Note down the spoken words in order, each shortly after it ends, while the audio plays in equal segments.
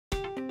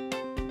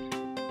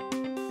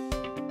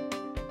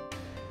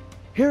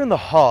Here in the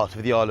heart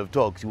of the Isle of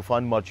Dogs you'll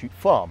find Mudchute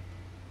Farm.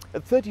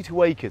 At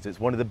 32 acres it's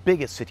one of the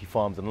biggest city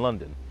farms in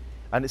London,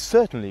 and it's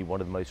certainly one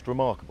of the most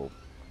remarkable.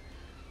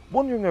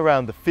 Wandering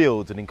around the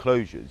fields and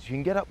enclosures you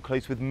can get up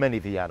close with many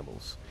of the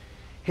animals.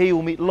 Here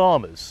you'll meet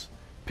llamas,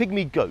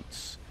 pygmy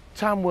goats,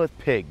 Tamworth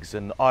pigs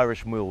and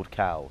Irish mulled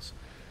cows.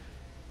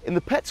 In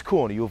the pets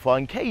corner you'll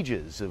find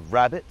cages of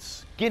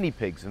rabbits, guinea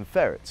pigs and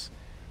ferrets.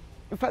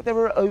 In fact there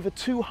are over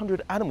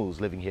 200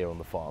 animals living here on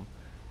the farm,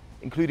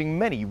 including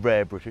many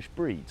rare British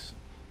breeds.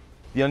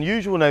 The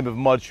unusual name of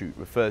Mudchute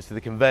refers to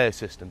the conveyor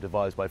system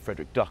devised by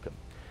Frederick Duckham,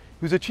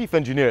 who was a chief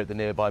engineer at the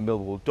nearby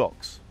Millwall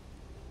docks.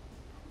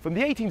 From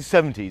the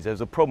 1870s there was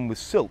a problem with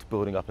silt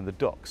building up in the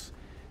docks,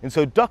 and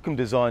so Duckham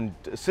designed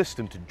a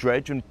system to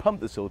dredge and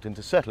pump the silt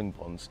into settling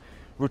ponds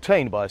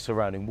retained by a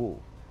surrounding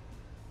wall.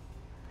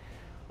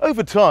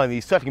 Over time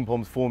these settling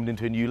ponds formed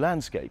into a new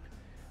landscape,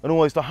 and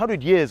almost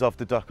 100 years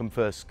after Duckham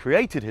first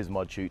created his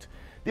Mudchute,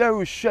 the area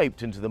was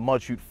shaped into the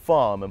Mudchute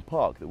Farm and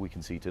Park that we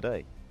can see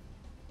today.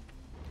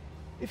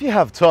 If you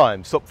have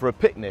time, stop for a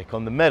picnic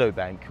on the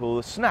meadowbank or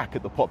a snack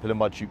at the popular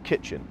Mudchute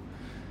kitchen.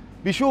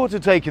 Be sure to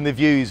take in the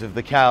views of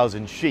the cows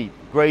and sheep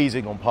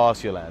grazing on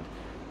pasture land,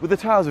 with the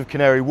towers of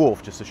Canary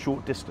Wharf just a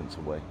short distance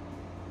away.